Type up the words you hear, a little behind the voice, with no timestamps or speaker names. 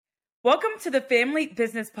Welcome to the Family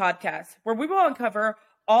Business Podcast, where we will uncover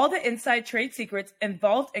all the inside trade secrets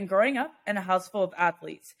involved in growing up in a house full of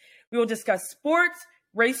athletes. We will discuss sports,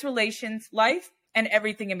 race relations, life, and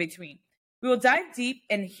everything in between. We will dive deep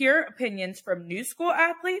and hear opinions from new school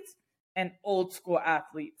athletes and old school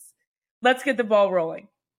athletes. Let's get the ball rolling.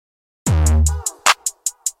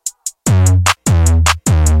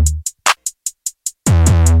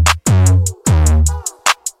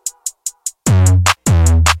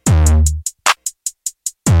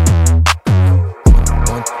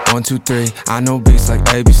 One, two, three, I know beats like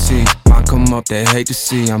ABC. Mine come up, they hate to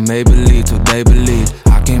see. I may believe till they believe.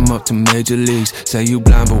 I came up to major leagues. Say you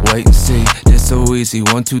blind, but wait and see. This so easy.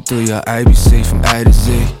 1, 2, 3, ABC from A to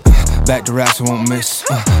Z. Back to raps, I won't miss.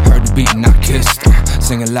 Heard the beat and I kissed.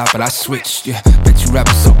 Singing loud, but I switched. Yeah, bet you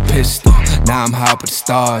rappers so pissed. Now I'm high up with the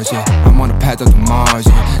stars. Yeah, I'm on the path up to Mars.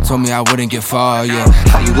 Yeah, told me I wouldn't get far. Yeah,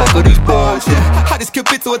 how you walk all these bars? Yeah, how this kid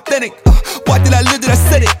fit so authentic? Why did I live that I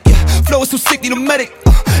said it? Yeah, flow is so sick, need a medic.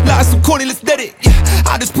 Lies so corny, let's dead it. Yeah,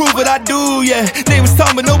 I just prove what I do. Yeah, they was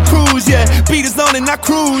talking but no cruise. Yeah, beat is on and I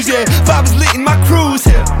cruise. Yeah, vibe is lit in my cruise.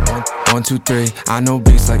 Yeah. 1, 2, 3, I know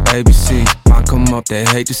beats like ABC. Mine come up, they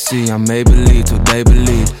hate to see. I may believe till they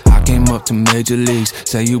believe. I came up to major leagues.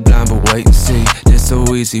 Say you blind, but wait and see. This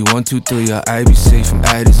so easy. 1, 2, 3, ABC from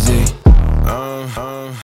A to Z.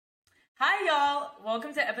 Hi, y'all.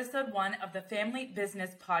 Welcome to episode 1 of the Family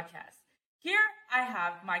Business Podcast. Here I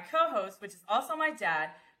have my co-host, which is also my dad,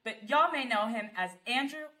 but y'all may know him as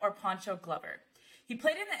Andrew or Poncho Glover. He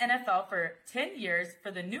played in the NFL for 10 years for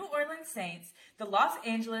the New Orleans Saints, the Los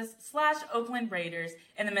Angeles/Oakland Raiders,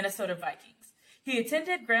 and the Minnesota Vikings. He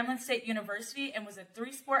attended Grambling State University and was a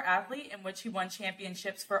 3-sport athlete in which he won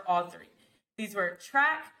championships for all 3. These were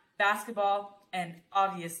track, basketball, and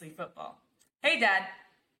obviously football. Hey, Dad.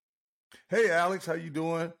 Hey, Alex, how you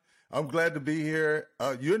doing? I'm glad to be here.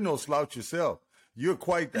 You're no slouch yourself. You're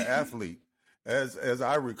quite the athlete, as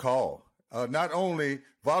I recall. Not only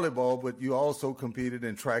volleyball, but you also competed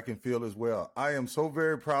in track and field as well. I am so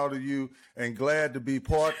very proud of you and glad to be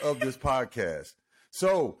part of this podcast.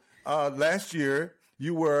 So last year,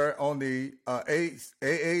 you were on the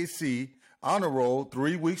AAC honor roll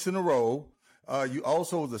 3 weeks in a row. You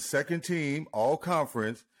also was a second team all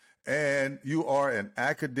conference. And you are an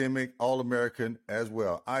academic All-American as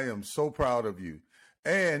well. I am so proud of you.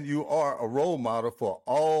 And you are a role model for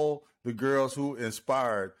all the girls who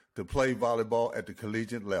inspired to play volleyball at the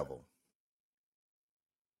collegiate level.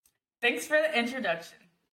 Thanks for the introduction.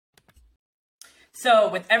 So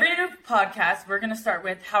with every new podcast, we're going to start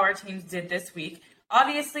with how our teams did this week.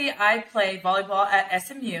 Obviously, I play volleyball at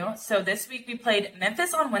SMU. So this week we played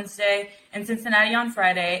Memphis on Wednesday and Cincinnati on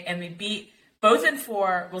Friday, and we beat both in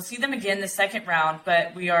 4. We'll see them again the second round,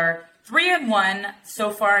 but we are 3-1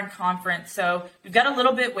 so far in conference. So we've got a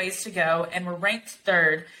little bit ways to go, and we're ranked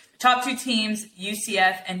 3rd. The top 2 teams,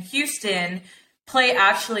 UCF and Houston, play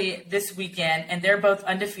actually this weekend, and they're both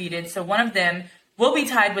undefeated. So one of them will be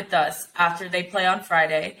tied with us after they play on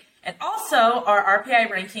Friday. And also, our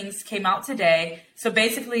RPI rankings came out today. So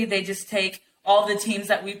basically, they just take all the teams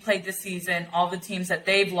that we played this season, all the teams that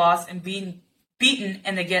they've lost and beaten,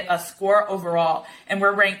 and they get a score overall. And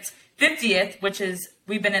we're ranked 50th, which is,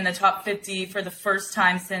 we've been in the top 50 for the first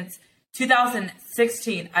time since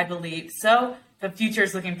 2016, I believe. So the future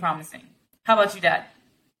is looking promising. How about you, Dad?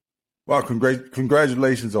 Well,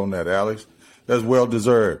 congratulations on that, Alex. That's well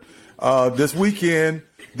deserved. This weekend,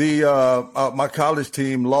 my college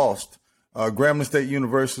team lost. Grambling State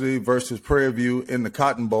University versus Prairie View in the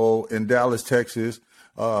Cotton Bowl in Dallas, Texas.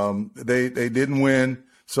 They didn't win.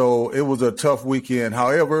 So it was a tough weekend.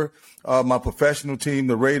 However, my professional team,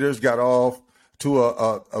 the Raiders, got off to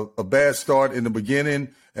a bad start in the beginning,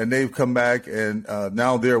 and they've come back, and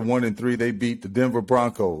now they're 1-3. They beat the Denver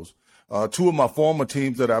Broncos. 2 of my former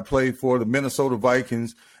teams that I played for, the Minnesota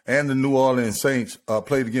Vikings and the New Orleans Saints,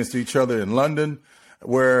 played against each other in London,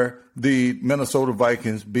 where the Minnesota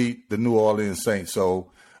Vikings beat the New Orleans Saints. So,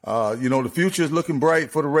 the future is looking bright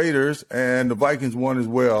for the Raiders, and the Vikings won as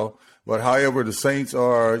well. But however, the Saints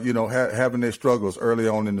are, having their struggles early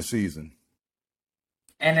on in the season.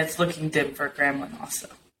 And it's looking dim for Grambling also.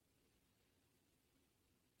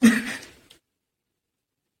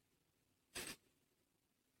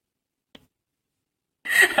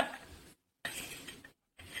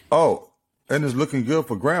 Oh, and it's looking good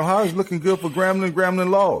for Grambling. How is it looking good for Grambling? Grambling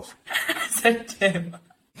lost. I said dim.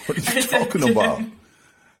 What are you talking about?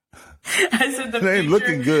 I said the it ain't future,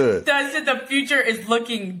 looking good. I said the future is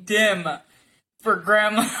looking dim for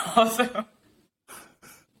Grambling also.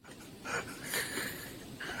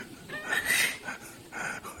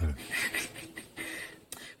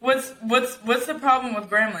 What's What's the problem with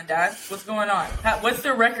Grambling, Dad? What's going on? What's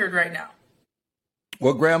their record right now?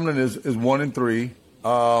 Well, Grambling is 1-3.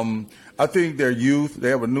 I think their youth. They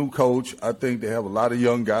have a new coach. I think they have a lot of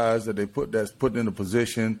young guys that that's put in a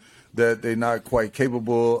position that they're not quite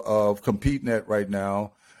capable of competing at right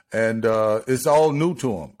now. And it's all new to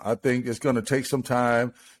them. I think it's going to take some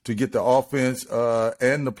time to get the offense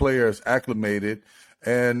and the players acclimated,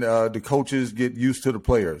 and the coaches get used to the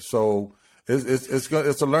players. So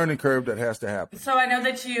it's a learning curve that has to happen. So I know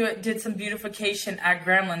that you did some beautification at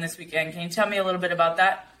Grambling this weekend. Can you tell me a little bit about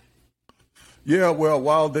that? Yeah, well,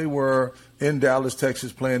 while they were in Dallas,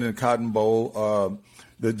 Texas, playing in the Cotton Bowl,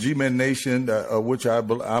 the G-Men Nation, which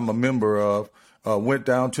I'm a member of, went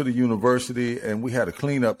down to the university, and we had a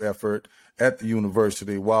cleanup effort at the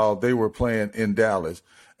university while they were playing in Dallas.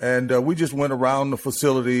 And we just went around the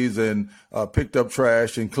facilities and picked up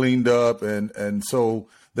trash and cleaned up, and so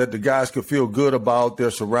that the guys could feel good about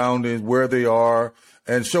their surroundings, where they are,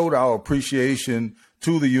 and showed our appreciation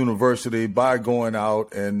to the university by going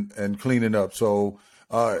out and cleaning up. So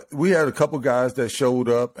we had a couple guys that showed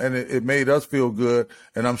up, and it made us feel good,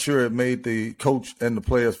 and I'm sure it made the coach and the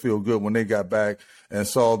players feel good when they got back and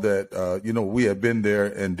saw that, we had been there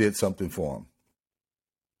and did something for them.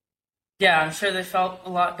 Yeah, I'm sure they felt a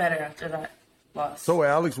lot better after that loss. So,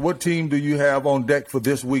 Alex, what team do you have on deck for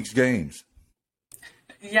this week's games?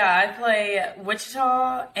 Yeah, I play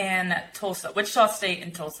Wichita and Tulsa, Wichita State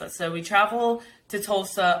and Tulsa. So we travel to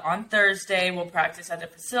Tulsa on Thursday. We'll practice at the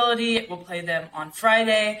facility. We'll play them on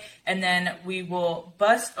Friday. And then we will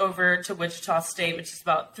bus over to Wichita State, which is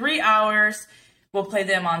about 3 hours. We'll play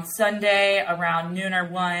them on Sunday around noon or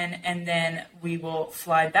 1. And then we will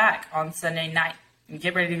fly back on Sunday night and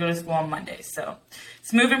get ready to go to school on Monday. So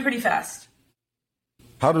it's moving pretty fast.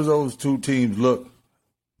 How do those two teams look?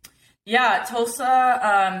 Yeah,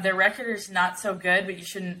 Tulsa, their record is not so good, but you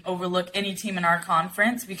shouldn't overlook any team in our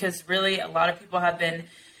conference because really a lot of people have been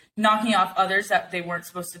knocking off others that they weren't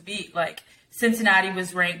supposed to beat. Like Cincinnati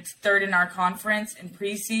was ranked 3rd in our conference in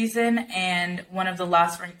preseason, and one of the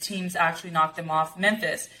last ranked teams actually knocked them off,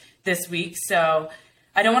 Memphis, this week. So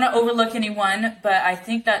I don't want to overlook anyone, but I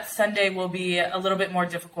think that Sunday will be a little bit more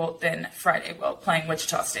difficult than Friday will, playing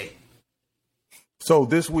Wichita State. So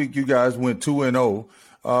this week you guys went 2-0.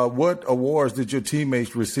 What awards did your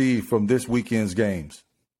teammates receive from this weekend's games?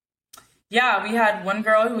 Yeah, we had one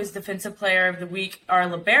girl who was Defensive Player of the Week, our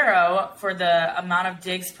libero, for the amount of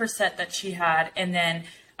digs per set that she had. And then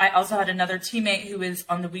I also had another teammate who was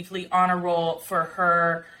on the weekly honor roll for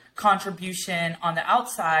her contribution on the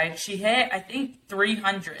outside. She hit, I think,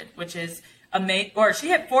 300, which is amazing. Or she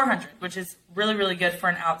hit 400, which is really, really good for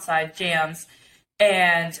an outside jams.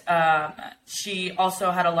 And she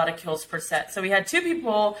also had a lot of kills per set. So we had 2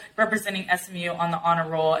 people representing SMU on the honor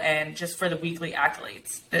roll and just for the weekly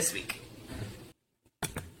accolades this week.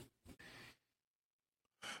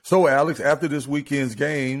 So, Alex, after this weekend's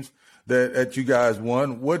games that you guys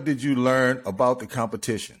won, what did you learn about the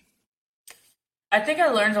competition? I think I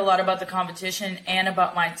learned a lot about the competition and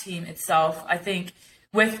about my team itself. I think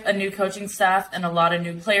with a new coaching staff and a lot of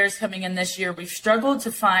new players coming in this year, we've struggled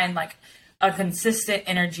to find a consistent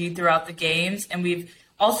energy throughout the games, and we've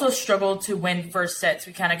also struggled to win first sets.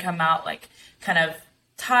 We kind of come out kind of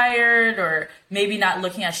tired or maybe not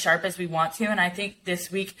looking as sharp as we want to. And I think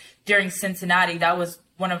this week during Cincinnati, that was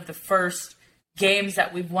one of the first games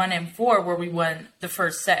that we've won in 4 where we won the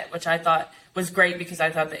first set, which I thought was great because I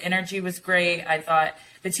thought the energy was great. I thought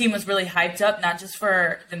the team was really hyped up, not just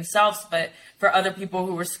for themselves, but for other people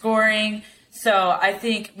who were scoring. So I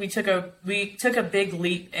think we took a big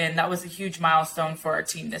leap, and that was a huge milestone for our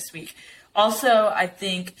team this week. Also, I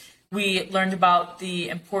think we learned about the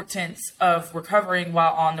importance of recovering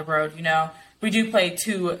while on the road. We do play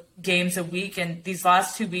 2 games a week, and these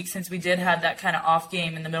last 2 weeks, since we did have that kind of off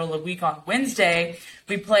game in the middle of the week on Wednesday,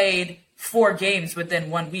 we played 4 games within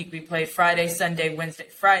 1 week. We played Friday, Sunday, Wednesday,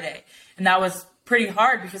 Friday, and that was pretty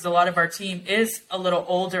hard because a lot of our team is a little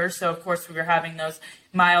older. So of course we were having those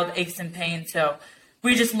mild aches and pains. So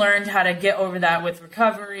we just learned how to get over that with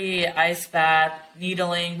recovery, ice bath,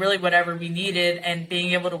 needling, really whatever we needed, and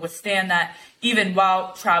being able to withstand that even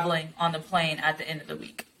while traveling on the plane at the end of the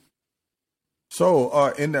week. So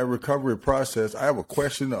in that recovery process, I have a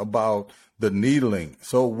question about the needling.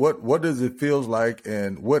 So what does it feel like,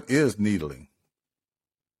 and what is needling?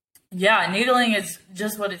 Yeah, needling is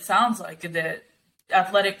just what it sounds like. The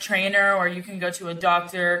athletic trainer, or you can go to a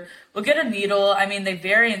doctor, will get a needle. I mean, they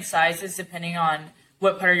vary in sizes depending on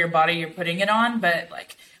what part of your body you're putting it on, but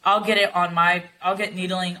I'll get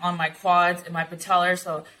needling on my quads and my patellar.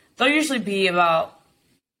 So they'll usually be about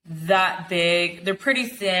that big. They're pretty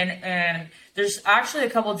thin, and there's actually a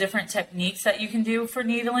couple different techniques that you can do for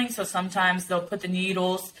needling. So sometimes they'll put the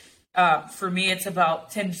needles. For me, it's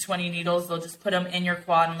about 10 to 20 needles. They'll just put them in your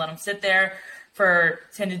quad and let them sit there for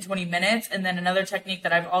 10 to 20 minutes. And then another technique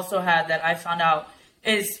that I've also had that I found out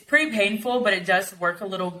is pretty painful, but it does work a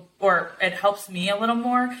little, or it helps me a little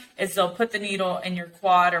more, is they'll put the needle in your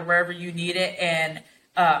quad or wherever you need it and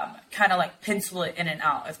kind of like pencil it in and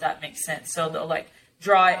out, if that makes sense. So they'll like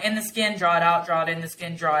draw it in the skin, draw it out, draw it in the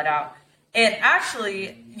skin, draw it out. And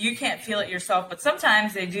actually, you can't feel it yourself, but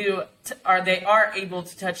sometimes they do, or they are able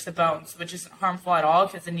to touch the bones, which isn't harmful at all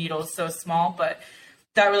because the needle is so small, but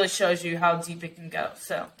that really shows you how deep it can go.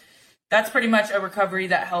 So that's pretty much a recovery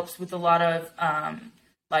that helps with a lot of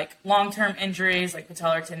like long-term injuries like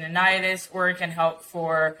patellar tendonitis, or it can help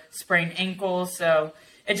for sprained ankles. So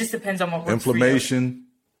it just depends on what works inflammation.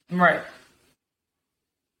 For you. Right.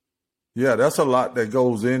 Yeah, that's a lot that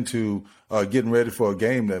goes into getting ready for a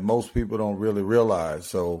game that most people don't really realize.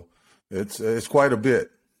 So it's quite a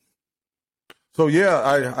bit. So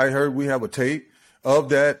yeah, I heard we have a tape of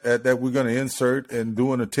that we're going to insert and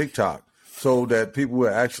doing a TikTok so that people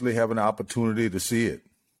will actually have an opportunity to see it.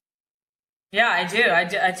 Yeah, I do.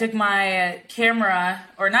 I took my camera,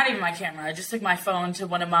 or not even my camera. I just took my phone to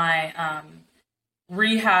one of my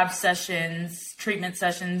rehab sessions, treatment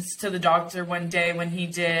sessions to the doctor one day when he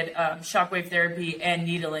did shockwave therapy and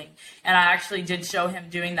needling. And I actually did show him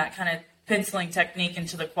doing that kind of penciling technique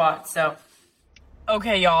into the quad. So,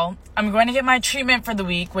 okay, y'all, I'm going to get my treatment for the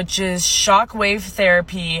week, which is shockwave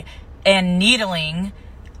therapy and needling.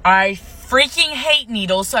 I freaking hate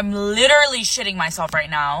needles, so I'm literally shitting myself right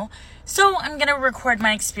now. So I'm going to record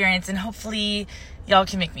my experience and hopefully y'all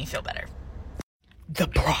can make me feel better. The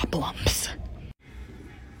problems.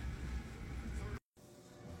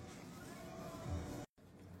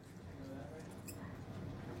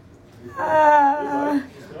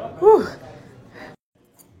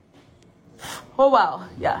 Oh, wow.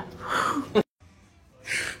 Yeah.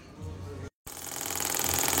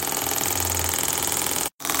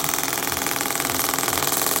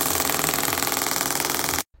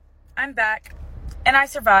 I'm back, and I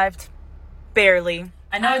survived. Barely.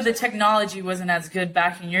 I know the technology wasn't as good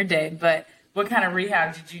back in your day, but what kind of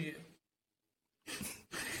rehab did you do?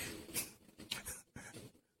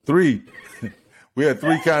 3. We had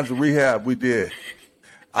 3 kinds of rehab we did.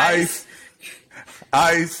 Ice,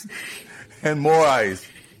 and more ice.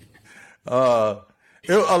 A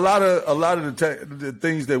lot of the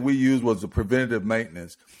things that we used was the preventative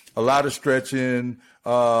maintenance. A lot of stretching.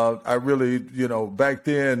 I really, back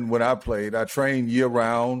then when I played, I trained year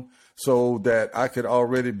round so that I could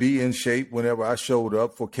already be in shape whenever I showed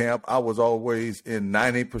up for camp. I was always in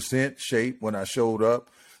 90% shape when I showed up.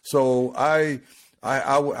 So I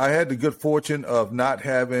had the good fortune of not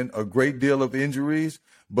having a great deal of injuries,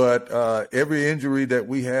 but every injury that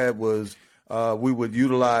we had was we would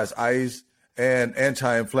utilize ice and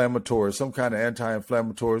anti-inflammatories, some kind of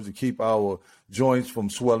anti-inflammatories to keep our joints from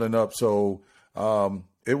swelling up. So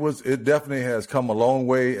it definitely has come a long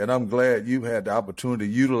way, and I'm glad you had the opportunity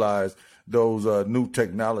to utilize those new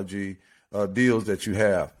technology deals that you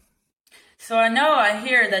have. So I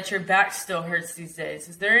hear that your back still hurts these days.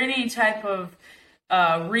 Is there any type of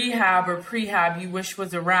rehab or prehab you wish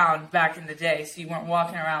was around back in the day so you weren't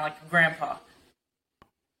walking around like your grandpa?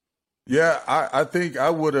 Yeah, I think I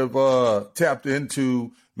would have tapped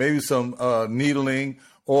into maybe some needling,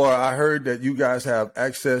 or I heard that you guys have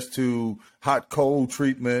access to hot cold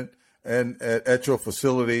treatment and at your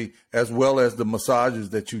facility, as well as the massages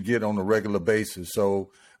that you get on a regular basis. So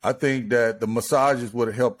I think that the massages would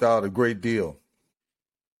have helped out a great deal.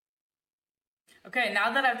 Okay,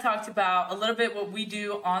 now that I've talked about a little bit what we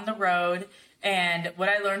do on the road and what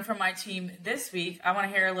I learned from my team this week, I want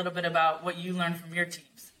to hear a little bit about what you learned from your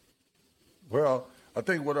teams. Well, I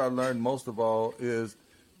think what I learned most of all is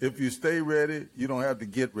if you stay ready, you don't have to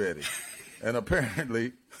get ready. And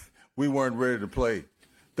apparently, we weren't ready to play.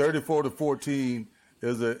 34-14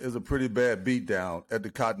 is a pretty bad beatdown at the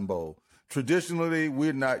Cotton Bowl. Traditionally,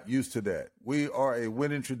 we're not used to that. We are a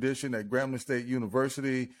winning tradition at Grambling State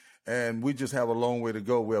University, and we just have a long way to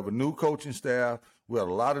go. We have a new coaching staff. We have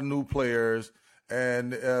a lot of new players,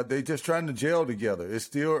 and they're just trying to gel together. It's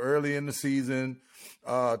still early in the season.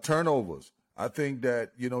 Turnovers. I think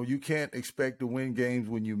that, you can't expect to win games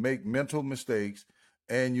when you make mental mistakes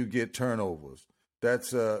and you get turnovers.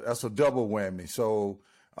 That's a double whammy. So,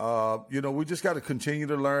 we just got to continue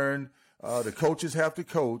to learn. The coaches have to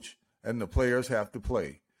coach and the players have to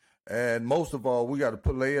play. And most of all, we got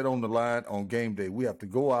to lay it on the line on game day. We have to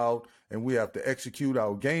go out and we have to execute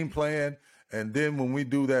our game plan. And then when we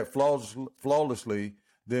do that flawlessly,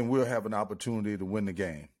 then we'll have an opportunity to win the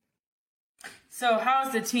game. So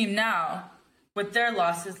how's the team now with their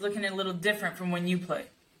losses looking a little different from when you played?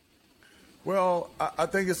 Well, I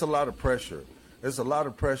think it's a lot of pressure. There's a lot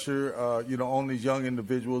of pressure, on these young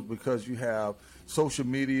individuals because you have social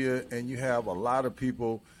media and you have a lot of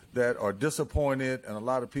people that are disappointed and a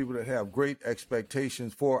lot of people that have great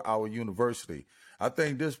expectations for our university. I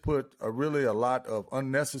think this put really a lot of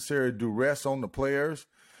unnecessary duress on the players,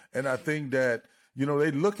 and I think that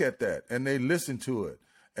they look at that and they listen to it,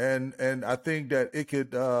 and I think that it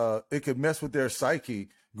could mess with their psyche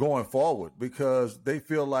going forward because they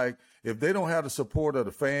feel like if they don't have the support of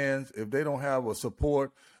the fans, if they don't have a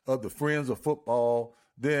support of the friends of football,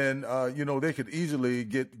 then they could easily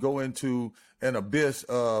go into an abyss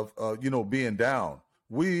of being down.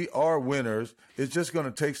 We are winners. It's just going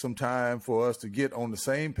to take some time for us to get on the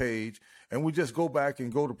same page, and we just go back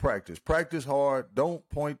and go to practice. Practice hard. Don't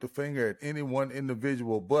point the finger at any one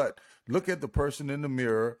individual, but look at the person in the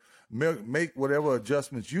mirror. Make whatever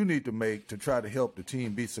adjustments you need to make to try to help the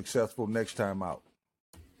team be successful next time out.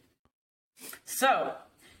 So,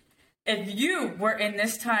 if you were in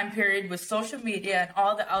this time period with social media and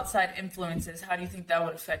all the outside influences, how do you think that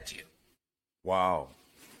would affect you? Wow.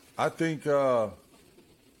 I think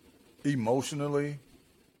emotionally,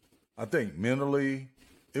 I think mentally,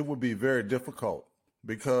 it would be very difficult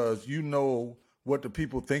because you know what the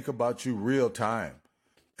people think about you real time.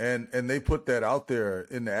 And they put that out there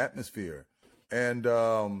in the atmosphere. And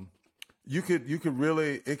it could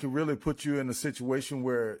really put you in a situation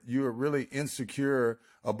where you're really insecure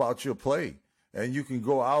about your play. And you can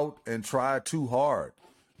go out and try too hard.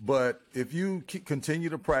 But if you continue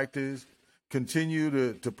to practice,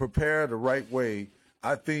 continue to prepare the right way,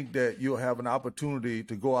 I think that you'll have an opportunity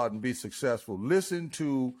to go out and be successful. Listen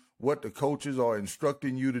to what the coaches are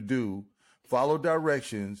instructing you to do, follow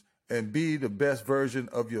directions, and be the best version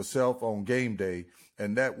of yourself on game day,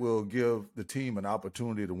 and that will give the team an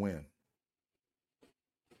opportunity to win.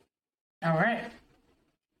 All right.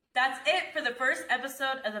 That's it for the first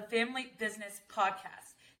episode of the Family Business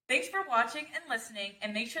Podcast. Thanks for watching and listening,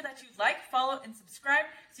 and make sure that you like, follow, and subscribe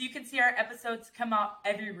so you can see our episodes come out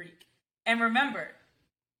every week. And remember,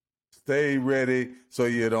 stay ready so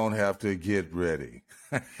you don't have to get ready.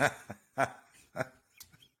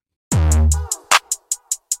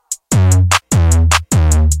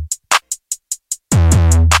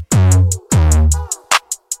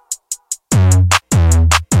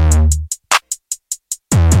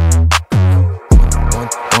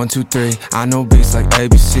 1, 2, 3, I know beats like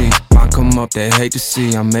ABC. Mine come up, they hate to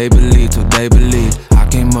see. I may believe till they believe. I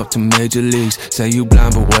came up to major leagues. Say you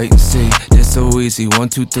blind, but wait and see. This so easy. 1,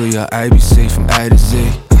 2, 3, your ABC from A to Z.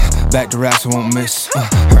 Back to raps, I won't miss.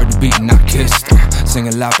 Heard the beat and I kissed. Sing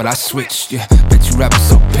a lot, but I switched. Yeah, bet you rapping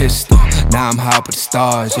so pissed. Now I'm high up with the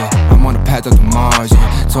stars. Yeah, I'm on the path up to Mars.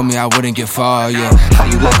 Yeah, told me I wouldn't get far. Yeah, how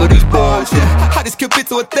you let go these bars? Yeah, how this kid fit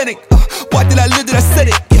so authentic? Why did I live that I said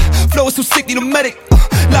it? Yeah, flow is so sick, need a medic.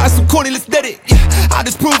 Lies so corny, let's dead it. Yeah, I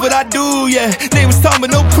just prove what I do. Yeah, name was Tom,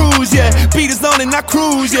 but no cruise. Yeah, beat is on and I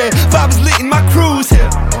cruise. Yeah, vibe is lit in my cruise.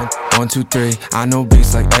 Yeah. 1, 2, 3, I know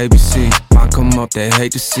beats like ABC. Mine come up, they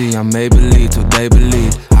hate to see. I may believe till they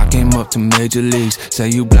believe. I came up to major leagues. Say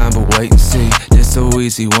you blind, but wait and see. This so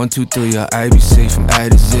easy. 1, 2, 3, your ABC from A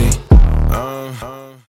to Z.